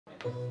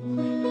This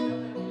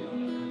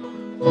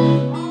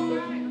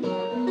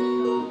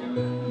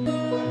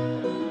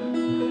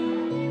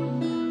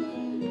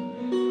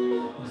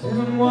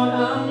isn't what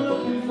I'm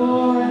looking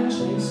for, and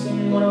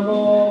chasing what I've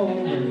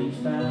already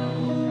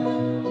found.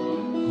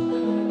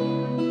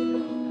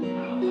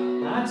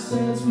 I'd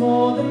say it's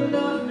more than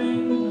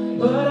nothing,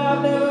 but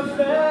I've never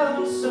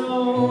felt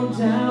so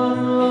down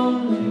and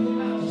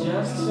lonely,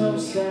 just so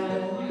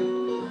sad.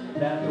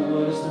 That the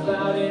worst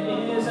about it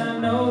is I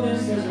know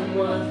this isn't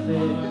worth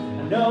it.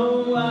 I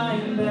know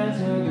I'm better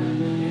than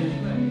this.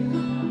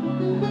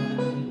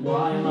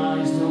 Why am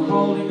I still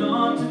holding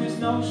on to this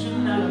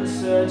notion that I'm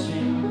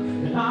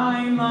searching, that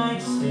I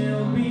might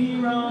still be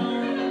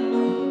wrong?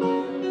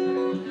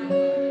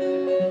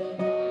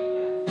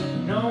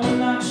 Knowing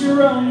that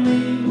you're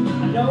only,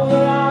 I know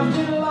that I've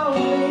been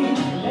lonely.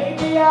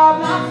 Lately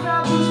I've not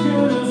felt as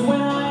good as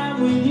when I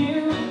am with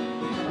you.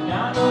 And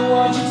I know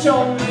what you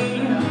told me,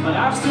 but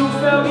I've still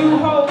felt you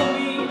hold me.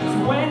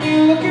 So when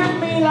you look at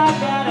me like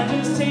that, I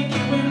just take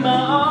you in my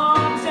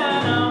arms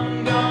and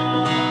I'm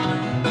gone.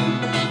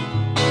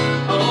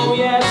 Oh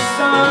yes,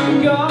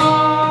 I'm gone.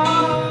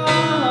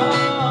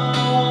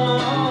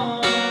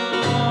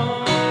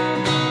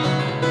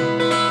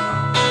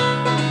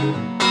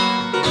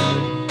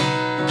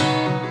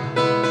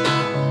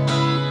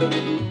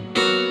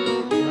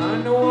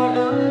 I know what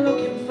I'm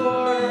looking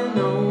for, and I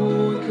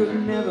know it could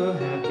never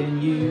have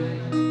been you.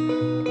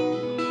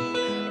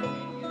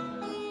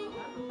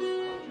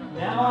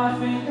 Now I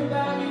think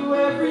about you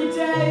every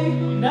day,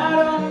 and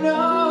I don't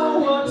know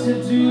what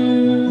to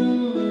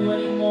do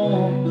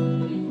anymore.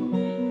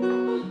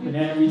 But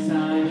every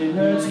time it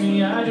hurts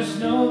me, I just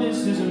know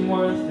this isn't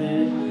worth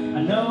it.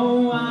 I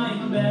know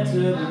I'm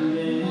better than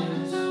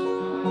this.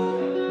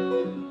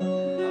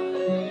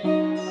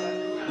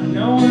 I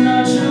know I'm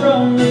not your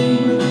only,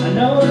 I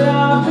know that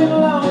I've been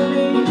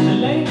lonely,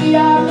 and lately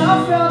I've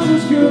not felt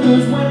as good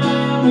as when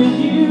I am with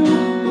you.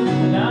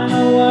 And I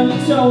know what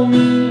you told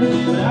me,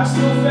 but I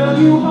still felt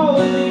you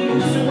hold me.